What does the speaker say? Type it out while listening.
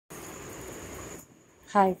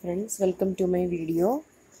Hi friends, welcome to my video.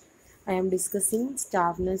 I am discussing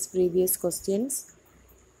staff nurse previous questions.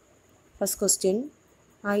 First question,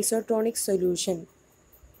 isotonic solution.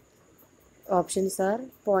 Options are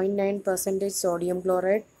 0.9% sodium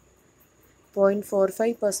chloride,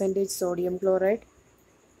 0.45% sodium chloride,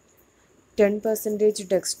 10%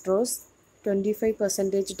 dextrose,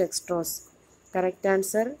 25% dextrose. Correct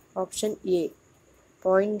answer option A,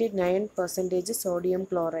 0.9% sodium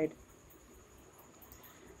chloride.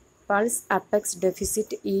 Pulse apex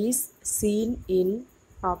deficit is seen in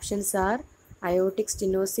options are aortic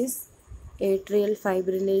stenosis, atrial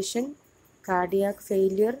fibrillation, cardiac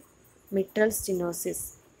failure, mitral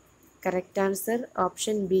stenosis. Correct answer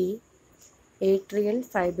option B, atrial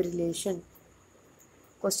fibrillation.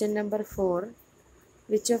 Question number 4.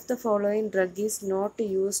 Which of the following drug is not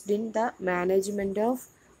used in the management of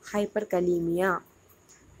hyperkalemia?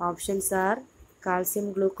 Options are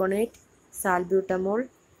calcium gluconate, salbutamol,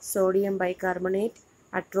 sodium bicarbonate,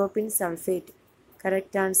 atropine sulfate.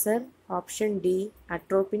 Correct answer option D,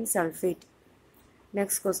 atropine sulfate.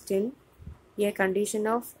 Next question. A condition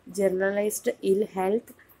of generalized ill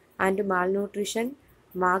health and malnutrition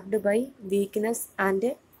marked by weakness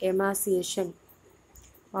and emaciation.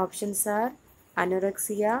 Options are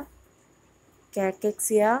anorexia,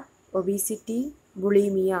 cachexia, obesity,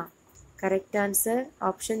 bulimia. Correct answer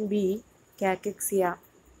option B, cachexia.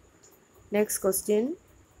 Next question.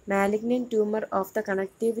 Malignant tumor of the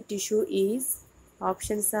connective tissue is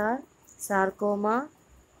options are sarcoma,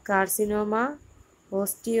 carcinoma,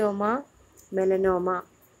 osteoma, melanoma.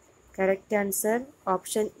 Correct answer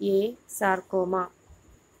option A, sarcoma.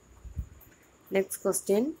 Next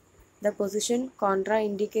question. The position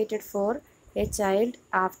contraindicated for a child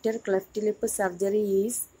after cleft lip surgery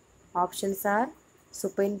is options are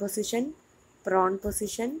supine position, prone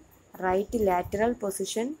position, right lateral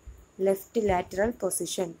position, left lateral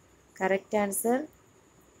position. Correct answer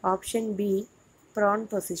option B, prone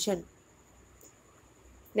position.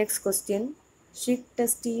 Next question. Schick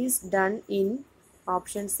test is done in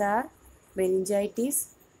options are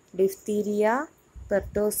meningitis, diphtheria,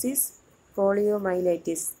 pertussis,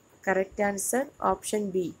 poliomyelitis. Correct answer option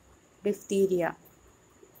B, diphtheria.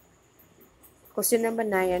 Question number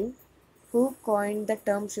 9. Who coined the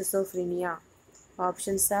term schizophrenia?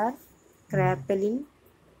 Options are Kraepelin,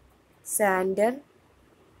 Sander,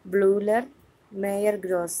 Bleuler,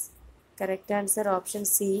 Mayer-Gross. Correct answer option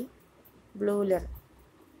C, Bleuler.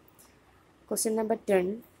 Question number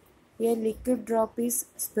 10. A liquid drop is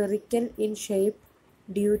spherical in shape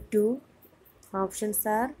due to options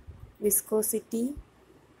are viscosity,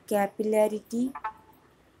 capillarity,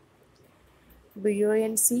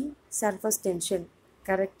 buoyancy, surface tension.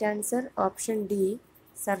 Correct answer option D,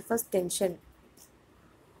 surface tension.